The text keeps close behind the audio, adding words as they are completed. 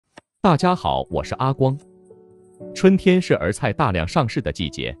大家好，我是阿光。春天是儿菜大量上市的季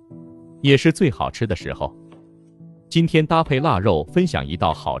节，也是最好吃的时候。今天搭配腊肉分享一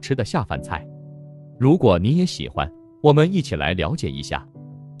道好吃的下饭菜，如果你也喜欢，我们一起来了解一下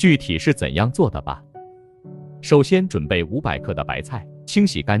具体是怎样做的吧。首先准备500克的白菜，清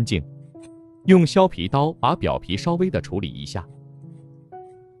洗干净，用削皮刀把表皮稍微的处理一下，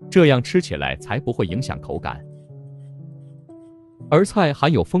这样吃起来才不会影响口感。儿菜含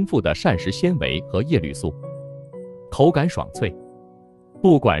有丰富的膳食纤维和叶绿素，口感爽脆，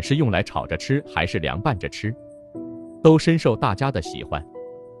不管是用来炒着吃还是凉拌着吃，都深受大家的喜欢。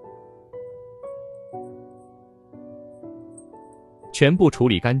全部处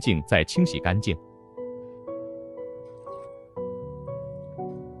理干净，再清洗干净。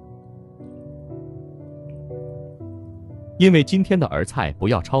因为今天的儿菜不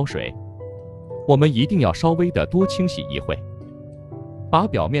要焯水，我们一定要稍微的多清洗一会，把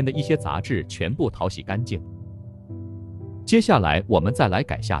表面的一些杂质全部淘洗干净。接下来我们再来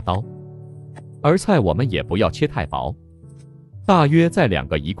改下刀，儿菜我们也不要切太薄，大约在2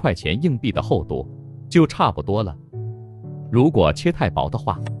个1块钱硬币的厚度就差不多了。如果切太薄的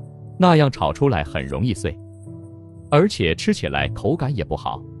话，那样炒出来很容易碎，而且吃起来口感也不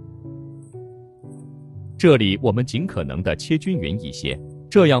好。这里我们尽可能的切均匀一些，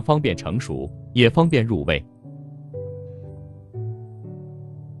这样方便成熟，也方便入味。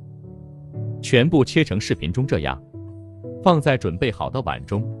全部切成视频中这样，放在准备好的碗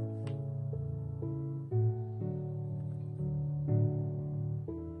中。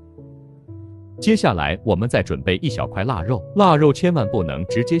接下来我们再准备1小块腊肉，腊肉千万不能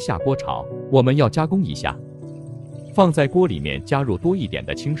直接下锅炒，我们要加工一下。放在锅里面加入多一点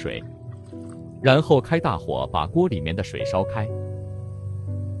的清水，然后开大火把锅里面的水烧开，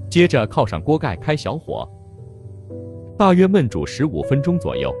接着靠上锅盖开小火，大约焖煮15分钟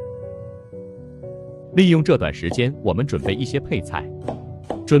左右。利用这段时间，我们准备一些配菜，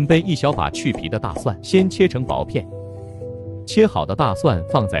准备1小把去皮的大蒜，先切成薄片。切好的大蒜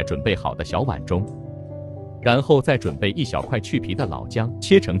放在准备好的小碗中，然后再准备1小块去皮的老姜，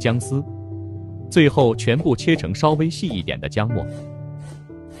切成姜丝，最后全部切成稍微细一点的姜末。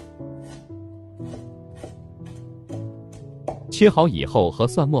切好以后和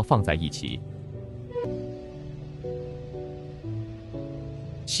蒜末放在一起。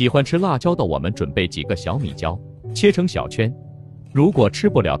喜欢吃辣椒的我们准备几个小米椒，切成小圈，如果吃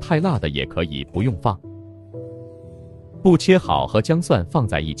不了太辣的也可以不用放。不切好和姜蒜放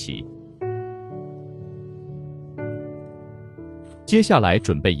在一起。接下来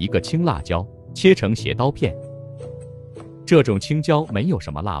准备1个青辣椒，切成斜刀片。这种青椒没有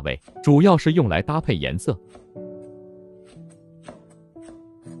什么辣味，主要是用来搭配颜色。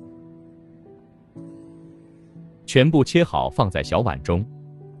全部切好放在小碗中。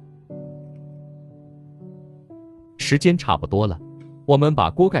时间差不多了，我们把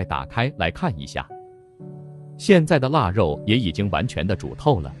锅盖打开来看一下。现在的腊肉也已经完全的煮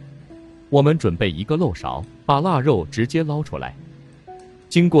透了。我们准备1个漏勺，把腊肉直接捞出来。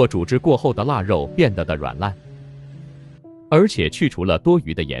经过煮制过后的腊肉变得软烂，而且去除了多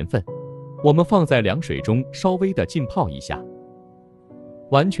余的盐分。我们放在凉水中稍微的浸泡一下，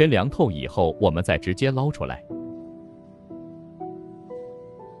完全凉透以后，我们再直接捞出来。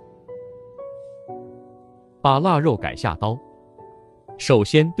把腊肉改下刀，首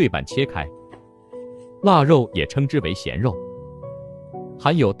先对半切开。腊肉也称之为咸肉，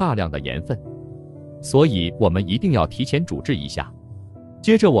含有大量的盐分，所以我们一定要提前煮制一下。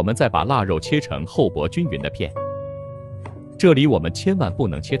接着我们再把腊肉切成厚薄均匀的片，这里我们千万不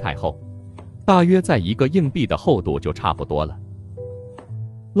能切太厚，大约在1个硬币的厚度就差不多了。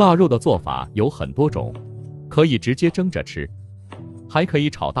腊肉的做法有很多种，可以直接蒸着吃，还可以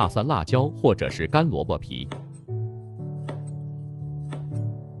炒大蒜、辣椒或者是干萝卜皮。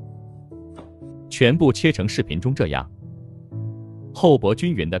全部切成视频中这样，厚薄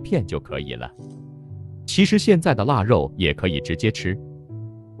均匀的片就可以了。其实现在的腊肉也可以直接吃。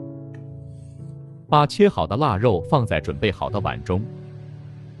把切好的腊肉放在准备好的碗中，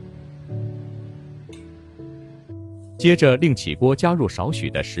接着另起锅加入少许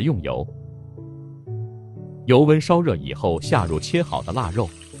的食用油，油温烧热以后下入切好的腊肉。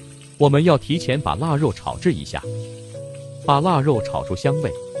我们要提前把腊肉炒制一下，把腊肉炒出香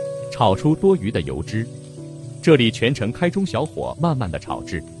味，炒出多余的油脂。这里全程开中小火慢慢的炒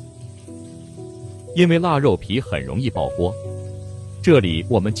制，因为腊肉皮很容易爆锅，这里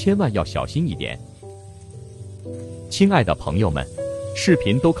我们千万要小心一点。亲爱的朋友们，视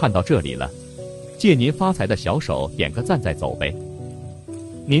频都看到这里了，借您发财的小手点个赞再走呗。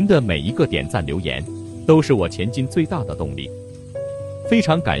您的每一个点赞留言都是我前进最大的动力。非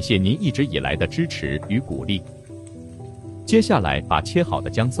常感谢您一直以来的支持与鼓励。接下来把切好的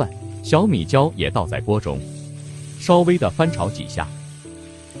姜蒜、小米椒也倒在锅中，稍微的翻炒几下，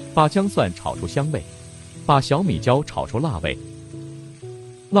把姜蒜炒出香味，把小米椒炒出辣味。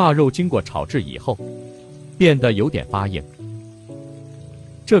腊肉经过炒制以后，变得有点发硬。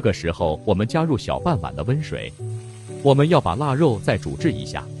这个时候我们加入小半碗的温水，我们要把腊肉再煮制一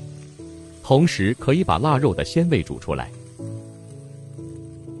下，同时可以把腊肉的鲜味煮出来。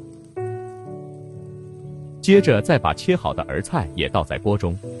接着再把切好的儿菜也倒在锅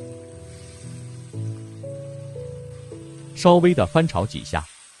中，稍微的翻炒几下，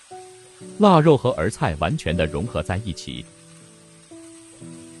腊肉和儿菜完全的融合在一起。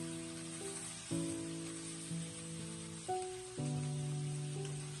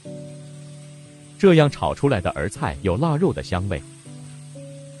这样炒出来的儿菜有腊肉的香味，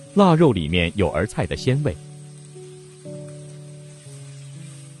腊肉里面有儿菜的鲜味。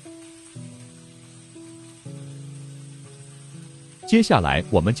接下来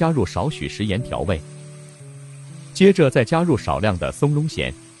我们加入少许食盐调味，接着再加入少量的松茸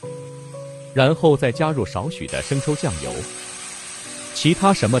咸，然后再加入少许的生抽酱油，其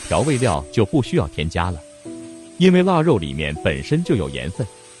他什么调味料就不需要添加了，因为腊肉里面本身就有盐分，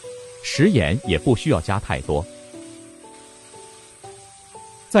食盐也不需要加太多。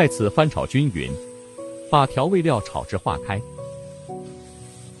再次翻炒均匀，把调味料炒至化开。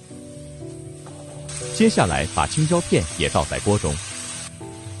接下来把青椒片也倒在锅中，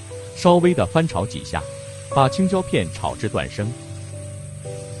稍微的翻炒几下，把青椒片炒至断生。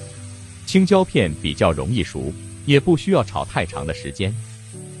青椒片比较容易熟，也不需要炒太长的时间，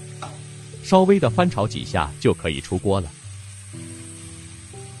稍微的翻炒几下就可以出锅了。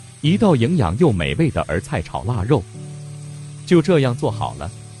一道营养又美味的儿菜炒腊肉就这样做好了，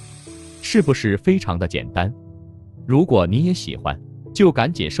是不是非常的简单？如果你也喜欢，就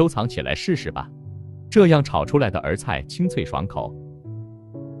赶紧收藏起来试试吧。这样炒出来的儿菜清脆爽口，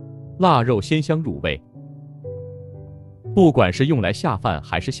腊肉鲜香入味，不管是用来下饭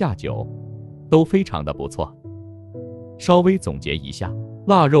还是下酒，都非常的不错。稍微总结一下，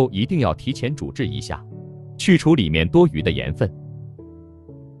腊肉一定要提前煮制一下，去除里面多余的盐分。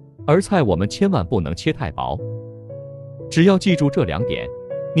儿菜我们千万不能切太薄，只要记住这2点，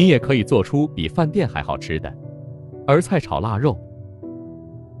你也可以做出比饭店还好吃的儿菜炒腊肉。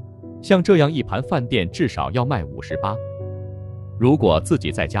像这样一盘饭店至少要卖58，如果自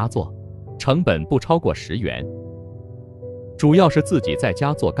己在家做，成本不超过10元。主要是自己在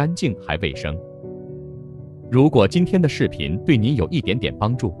家做干净还卫生。如果今天的视频对您有一点点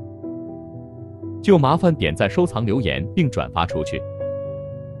帮助，就麻烦点赞、收藏、留言并转发出去。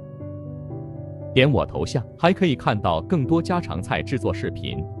点我头像还可以看到更多家常菜制作视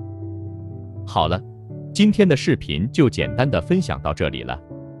频。好了，今天的视频就简单的分享到这里了，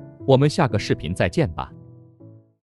我们下个视频再见吧。